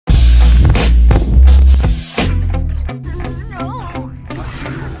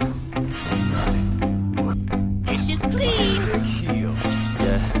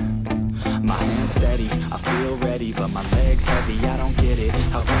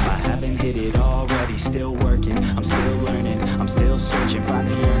searching,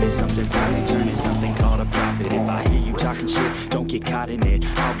 finally earning something, finally turning something called a profit. If I hear you talking shit, don't get caught in it.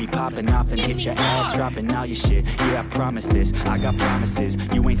 I'll be popping off and hit your ass, dropping all your shit. Yeah, I promise this, I got promises.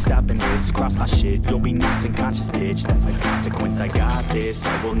 You ain't stopping this, cross my shit, you'll be knocked unconscious, bitch. That's the consequence, I got this,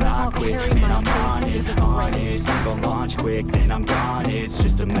 I will not quit. And I'm on it, honest, I'm gonna launch quick, then I'm gone. It's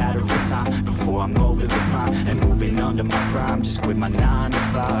just a matter of time before I'm over the climb and moving under my prime. Just quit my 9 to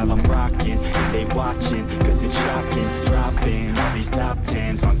 5, I'm rocking, and they watching, cause it's shocking. Dropping all these top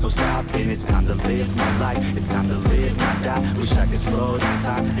 10 songs, so stopping. It's time to live my life, it's time to live, not die. Wish I could slow down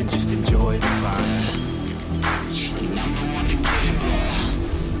time and just enjoy the climb.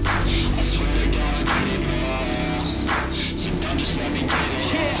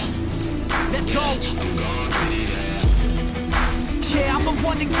 Yeah, let's go. Yeah, I'm the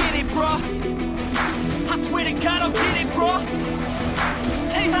one to get it, bro. I swear to God I'll get it, bro.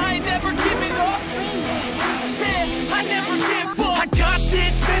 Hey, I ain't never giving up. Yeah, I never give up. I got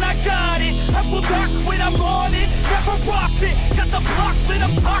this, man, I got it. I will not quit, I'm on it. Never rock it. Got the block lit,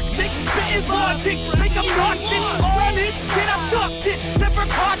 I'm toxic. Spitting logic, make them nauseous. Honest, can I stop this? Never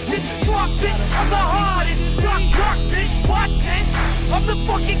cautious, drop it. I'm the hardest. Knock, knock, bitch, watch it. I'm the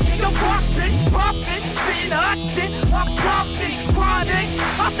fucking king of rock, bitch. Profit, spitting hot shit. I'm topic, chronic.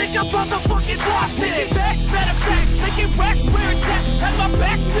 I think I'm motherfucking lost it. Back, matter of fact, making racks where it's at. Had my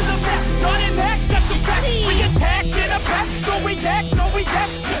back to the map, not an act, got some facts. We attack in a back, no react, no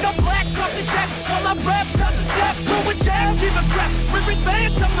react. Think I'm black, off his back. While I rap, not to step, go with jam, give a crap. We're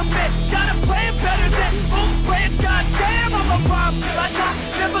advanced, I'm the man. Got a plan better than most brands. Goddamn, I'm a rhyme till I die.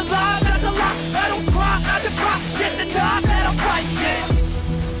 Never lie, that's a lie. I don't try, I defy. Get your time, that I'm right, yeah.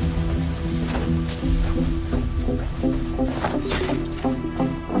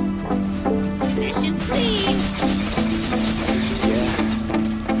 Precious clean. Yeah,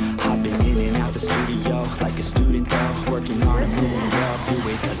 I've been in and out the studio like a student though, working on a movie. I'll do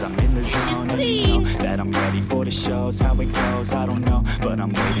it cause I'm in the zone, and you know that I'm ready for the shows. How it goes, I don't know, but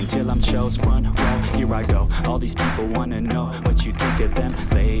I'm waiting till I'm chose. Front row, here I go. All these people wanna know what you think of them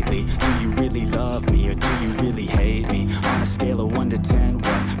lately. Do you really love me or do you really hate me? On a scale of 1 to 10,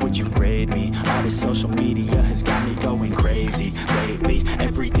 what would you grade me? All this social media has got me going crazy lately.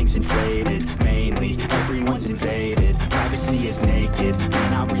 Everything's inflated, mainly everyone's invaded. Privacy is naked,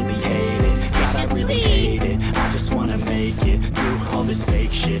 man, I really hate it. God, I really hate it. I just wanna make it through all this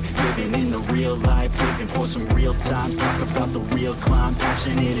fake shit. Living in the real life, living for some real times. Talk about the real climb,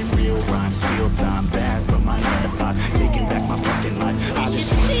 passionate in real rhymes. Steal time back from my 9 to 5, taking back my fucking life. I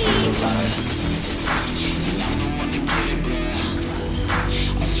just wanna feel alive.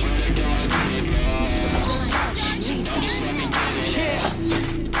 Yeah,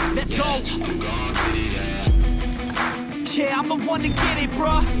 let's go. Yeah, I'm the one to get it,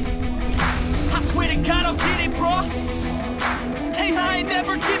 bro. I swear to God I'll get it, bro. Hey, I ain't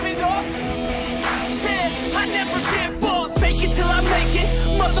never giving up. Yeah, I never give up. Fake it till I make it.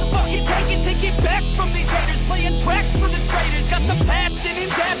 Motherfucking take it back from these haters. Playing tracks for the traitors. Got the passion in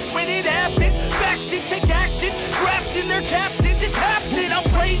depths when it happens. Factions take actions, drafting their captains. It's happening. I'm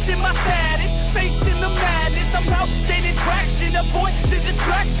raising my status, facing the madness. I'm out gaining traction, avoid the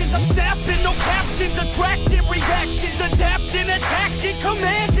distractions. I'm snapping, no captions, attracting reactions, adapting, attacking,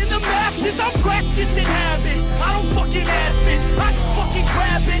 commanding the masses. I'm practicing habits, I don't fucking ask bitch, I just fucking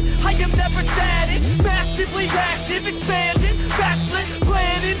grab it. I am never static, massively active, expanding, backslid,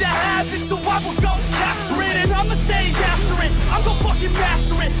 planning to have it. So I will go capture it, and I'ma stay after it. I'm gonna fucking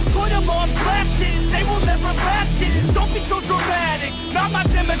master it, put them on blast it. They will never last it, don't be so dramatic. Not my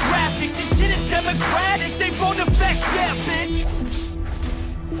demographic, this shit is democratic. They vote effects, yeah bitch.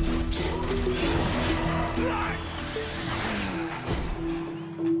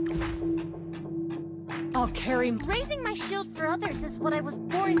 I'll carry. Raising my shield for others is what I was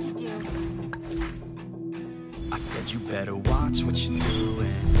born to do. I said you better watch what you're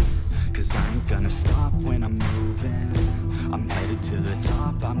doing, cause I ain't gonna stop when I'm moving. I'm headed to the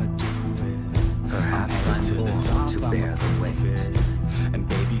top, I'ma do it. Perhaps I'm to the born top, to bear the weight. And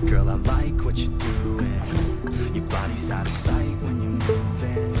baby girl, I like what you're doing. Your body's out of sight when you're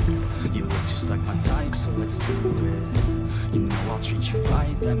moving. You look just like my type, so let's do it. You know I'll treat you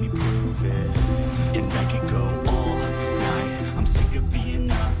right, let me prove it. And I could go all night, I'm sick of being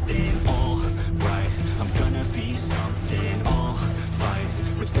nothing. All right, I'm gonna be something. All fight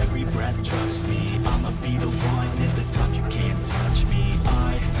with every breath, trust me. I'ma be the one at the top, you can't touch me.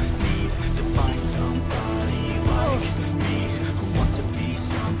 I need to find somebody like me, who wants to be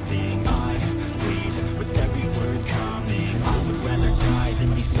something. I lead with every word coming. I would rather die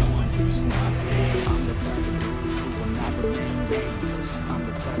than be someone who's nothing. I'm the type of dude who will not remain nameless. I'm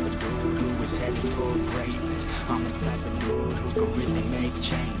the type of dude who who is headed for greatness. I'm the type of dude who can really make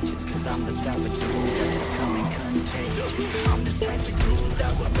changes, cause I'm the type of dude that's becoming contagious. I'm the type of dude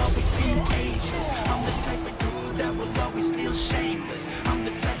that will always be ageless. I'm the type of dude that will always feel shameless. I'm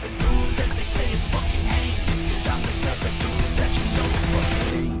the type of dude that they say is fucking heinous, cause I'm the type of dude that you know is fucking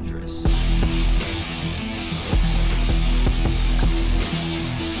dangerous.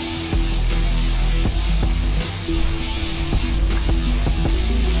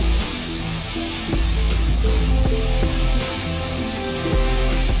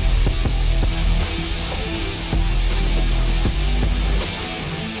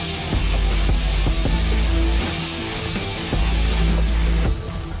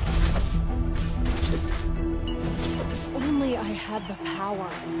 Had the power.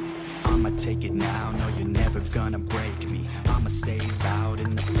 I'ma take it now, no you're never gonna break me. I'ma stay loud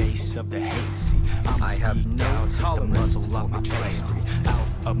in the face of the hate. See, I'ma have no out, take the tolerance muzzle off for my betrayal. face, breathe out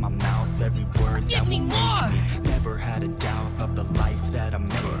of my mouth every word that will make me. Never had a doubt of the life that I'm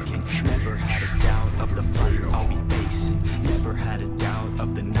making. Never had a doubt of the fight I'll be facing. Never had a doubt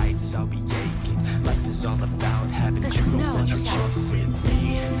of the nights I'll be aching. Life is all about having dreams that you chase with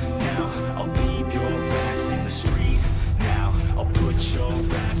me. Now I'll leave your ass in the street. Now I'll put your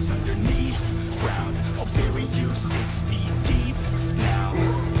ass underneath ground. I'll bury you 6 feet deep now.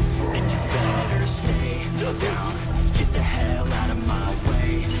 And you better stay down. Get the hell out of my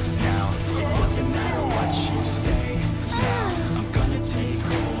way now. It doesn't matter what you say now. I'm gonna take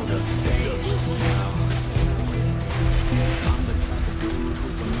hold of fate now. I'm the type of dude who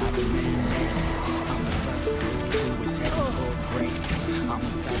will not remain nameless. I'm the type of dude who is headed for greatness. I'm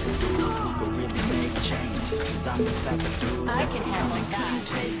the type of dude who can really make changes, cause I'm the type of dude that's becoming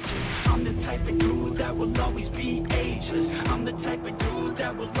contagious. I'm the type of dude that will always be ageless. I'm the type of dude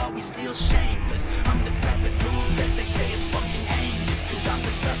that will always feel shameless. I'm the type of dude that they say is fucking heinous, cause I'm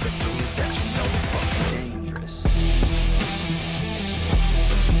the type of dude that you know is fucking dangerous.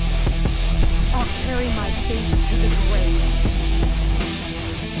 I'll carry my fate to the grave.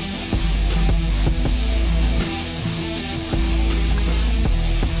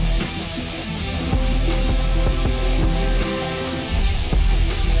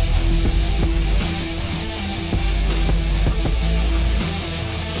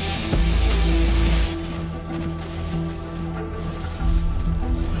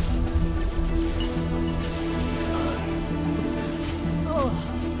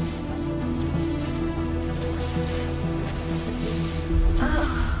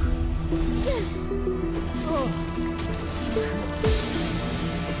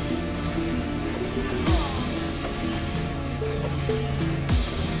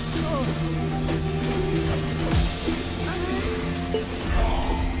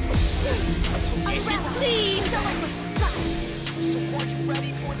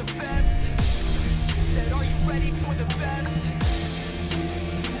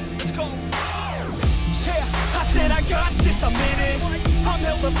 I'm in it. I'm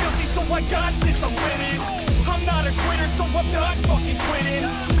hella filthy, so I got this, I'm winning. I'm not a quitter, so I'm not fucking quitting.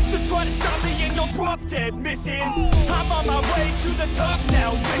 Just try to stop me and you'll drop dead missing. I'm on my way to the top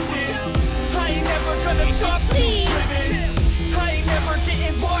now, listen. I ain't never gonna stop driven. I ain't never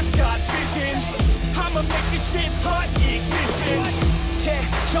getting lost, got vision. I'ma make this shit hot, ignition. Yeah,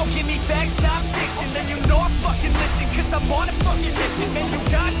 yo, give me facts, not fiction. Then you know I fucking listen, cause I'm on a fucking mission. Man, you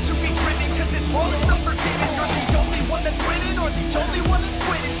got to be driven, cause this world is unforgiving. You're the only one that's winning, or the only one that's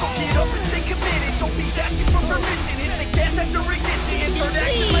quitting. So get up and stay committed, don't be asking for permission. Hit the gas after ignition, and start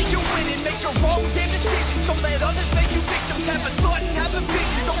acting like you're winning. Make your own damn decisions, don't let others make you victims. Have a thought and have a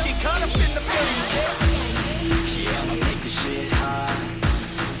vision, don't get caught up in the millions. Yeah, I'ma make this shit hot.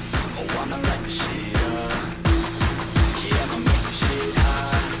 Oh, I'ma light the shit up. Yeah, I'ma make this shit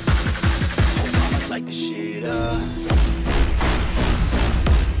hot. Oh, I'ma light the shit up.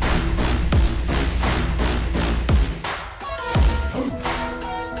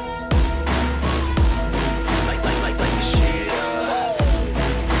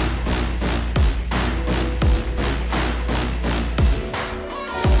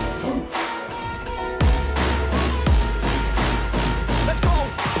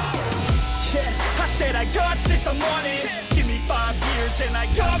 I'm on it. Give me 5 years and I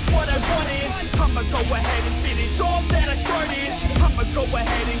got what I wanted. I'ma go ahead and finish all that I started. I'ma go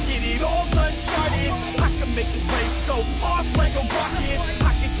ahead and get it all uncharted. I can make this place go off like a rocket.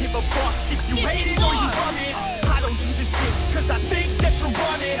 I can give a fuck if you hate it or you love it. I don't do this shit cause I think that you're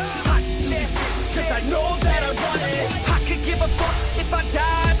on it. I just do this shit cause I know that I want it. I could give a fuck if I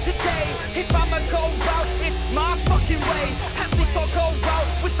die today. If I'ma go out, it's my fucking way. At least I'll go out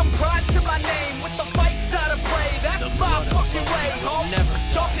with some pride to my name. With the fight that I play, that's my fucking way. Oh,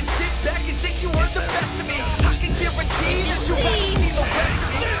 y'all can sit back and best of me. I can guarantee that you haven't seen the rest of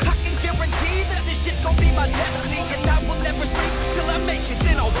me. I can guarantee that this shit's gonna be my destiny, and I will never sleep till I make it,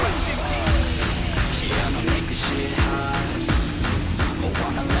 then I'll rest in peace. Yeah, I'ma make this shit hot. Oh,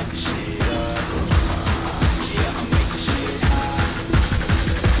 I'ma light this shit up. Yeah, I'ma make this shit hot.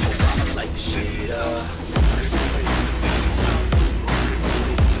 Oh, I'ma light this shit up.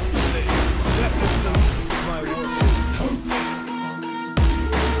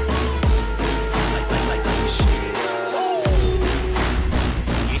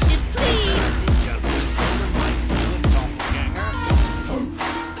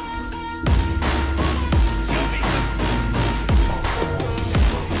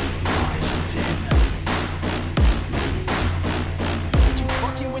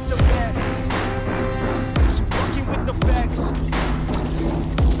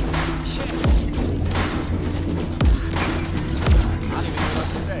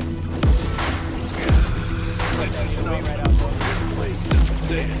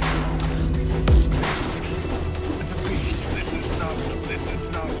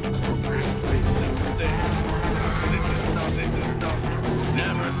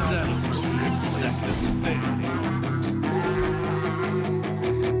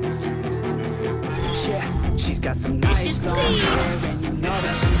 She's got some nice long hair, and you know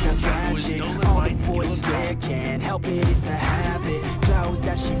that she's a gadget. All the boys stare, can't help it, it's a habit. Clothes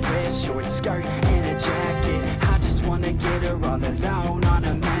that she wears, short skirt and a jacket. I just wanna get her all alone on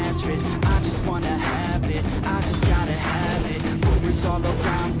a mattress. I just wanna have it, I just gotta have it. Rumors all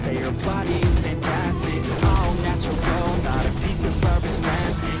around say her body is fantastic. All natural, not a piece of fur is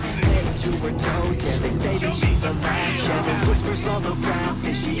plastic. Head to her toes, yeah, they say that she's a latch. Yeah, there's whispers all around,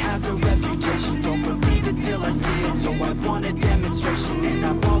 say she has a reputation. Don't believe it till I see it, so I want a demonstration. And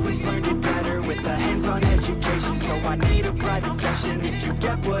I've always learned it better with a hands-on education. So I need a private session if you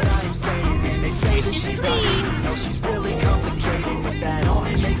get what I am saying. And they say that she's not easy, no, she's really complicated. But that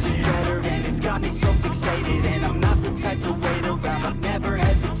only makes it better, and it's got me so fixated. And I'm not the type to wait around, I've never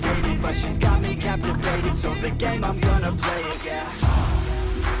hesitated. But she's got me captivated, so the game, I'm gonna play it, yeah.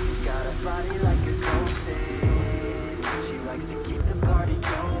 Got a body like a ghost, she likes to keep the party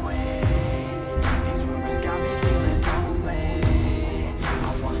going. These rumors got me feeling lonely.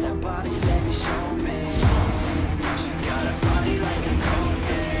 I want that body, let me show me. She's got a body like a ghost,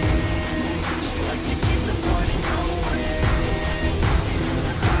 she likes to keep the party going. These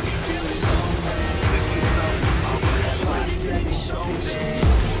rumors got me feeling lonely. I want that body, let me show me.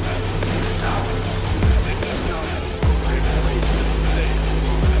 Stop. This is not a place to stay.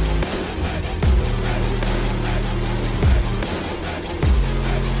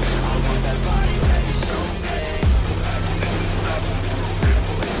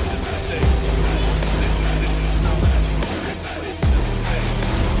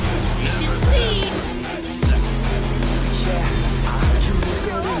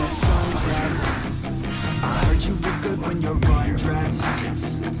 When you're undressed,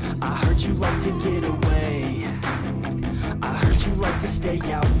 I heard you like to get away. I heard you like to stay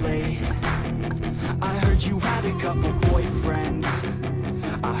out late. I heard you had a couple boyfriends.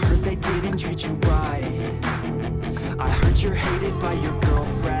 I heard they didn't treat you right. I heard you're hated by your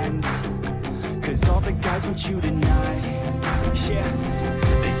girlfriends, 'cause all the guys want you tonight. Yeah,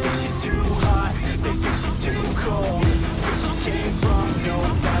 they say she's too hot, they say she's too cold. Where she came from,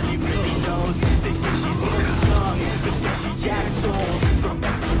 nobody really knows. They say she looks young, they say she acts old. From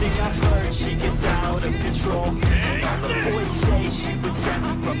everything I've heard, she gets out of control. All the boys say she was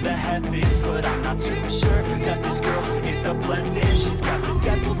sent from the heavens, but I'm not too sure that this girl is a blessing. She's got the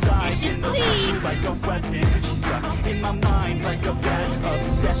devil's eyes in the she's like a weapon. She's stuck in my mind like a bad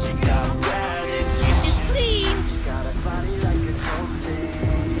obsession. Got bad intentions. She's got a body like a coffin.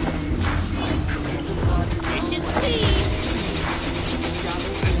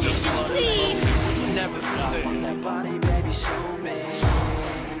 Never stay. That body, baby, show me.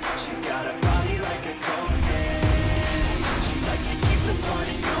 She's got a body like a coffin. She likes to keep the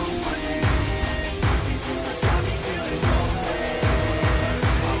party going. These rumors got me feeling lonely.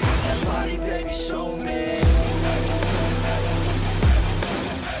 I want that body, baby, show me.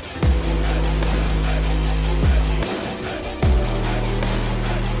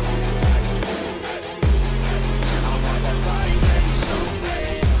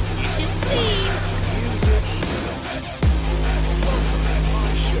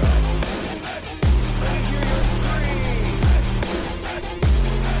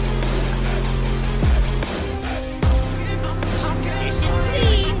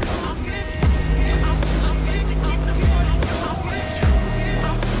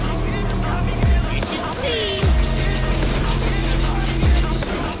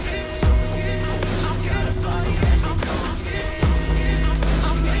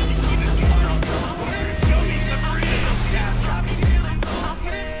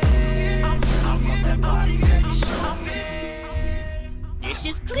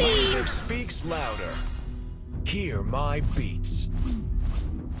 Dishes clean! Music speaks louder. Hear my beats.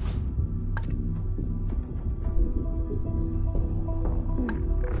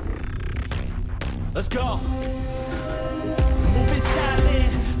 Let's go. Moving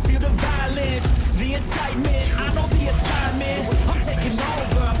silent, feel the violence, the excitement. I know the assignment. I'm taking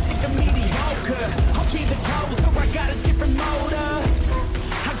over. I'm sick of mediocre. I'll be the closer. I got a different motor.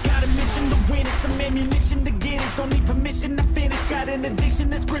 I got a mission to win it, some ammunition to get it. Don't need permission to finish. Got an addiction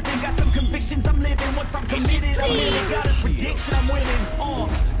that's gripping. Got some convictions I'm living. Once I'm committed, I'm in it. Got a prediction I'm winning.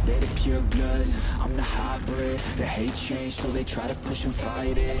 They're the pure bloods, I'm the hybrid. The hate change, so they try to push and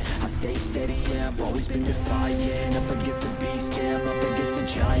fight it. I stay steady, yeah, I've always been defiant. Up against the beast, yeah, I'm up against a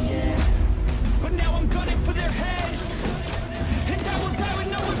giant. But now I'm gunning for their heads, and I will die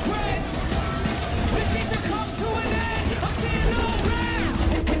with no regrets. This season come to an end, I'm seeing no red.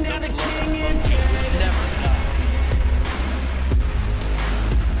 And now the king is dead.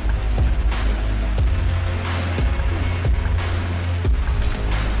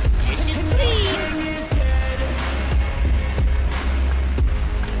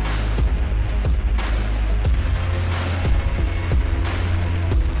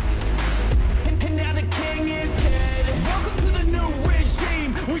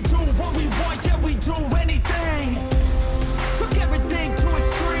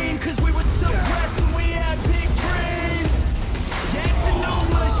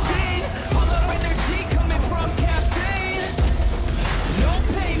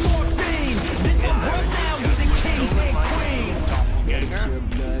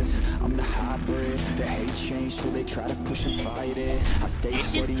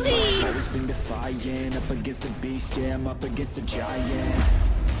 Up against the beast, yeah, I'm up against a giant.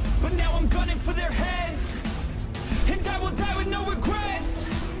 But now I'm gunning for their heads, and I will die with no regrets.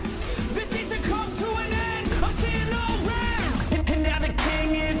 This season come to an end, I'm seeing no red. And now the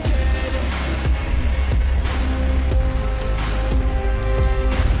king is dead.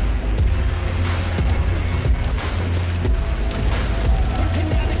 And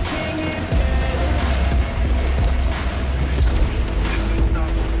now the king is dead. This is not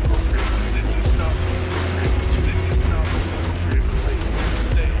appropriate. This is not appropriate. This is not appropriate place to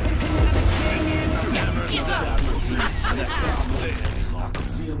stay. Never stop. I can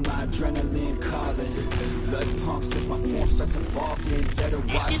feel my adrenaline calling. Blood pumps as my form starts evolving. Better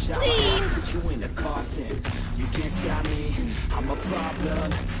watch out, I'll put you in a coffin. You can't stop me, I'm a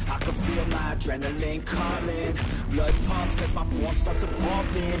problem. I can feel my adrenaline calling. Blood pumps as my form starts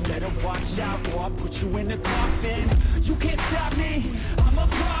evolving. Better watch out or I'll put you in a coffin. You can't stop me, I'm a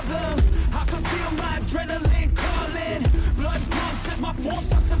problem. I can feel my adrenaline calling. Blood pumps as my form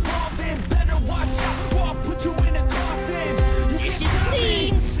starts evolving. Better watch out or I'll put you in a coffin. You can't stop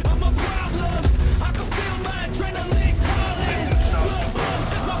me, I'm a problem. I can feel my adrenaline calling. Blood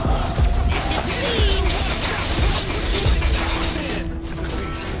pumps as my form starts evolving.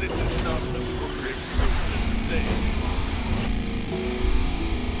 This is not an appropriate place to stay.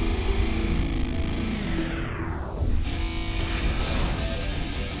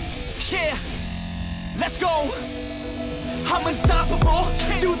 Yeah, let's go. I'm unstoppable,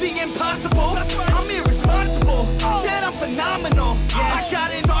 do the impossible. I'm irresponsible, yet I'm phenomenal. I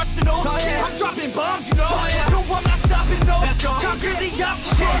got an arsenal, I'm dropping bombs, you know. No, I'm not stopping, no. Conquer the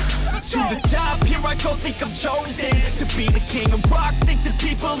obstacle. To the top, here I go, think I'm chosen to be the king of rock, think the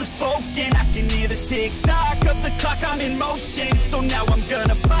people have spoken. I can hear the tick-tock of the clock, I'm in motion. So now I'm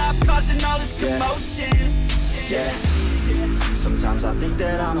gonna pop, causing all this commotion. Yeah, sometimes I think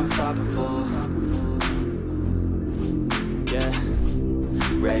that I'm unstoppable. Yeah,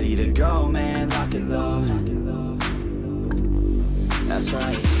 ready to go, man, lock it low. That's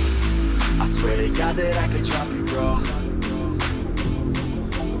right, I swear to God that I could drop you, bro.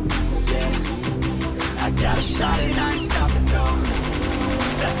 Yeah, I got a shot and I ain't stopping, no.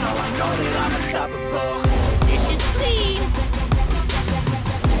 That's how I know that I'm unstoppable. It's clean.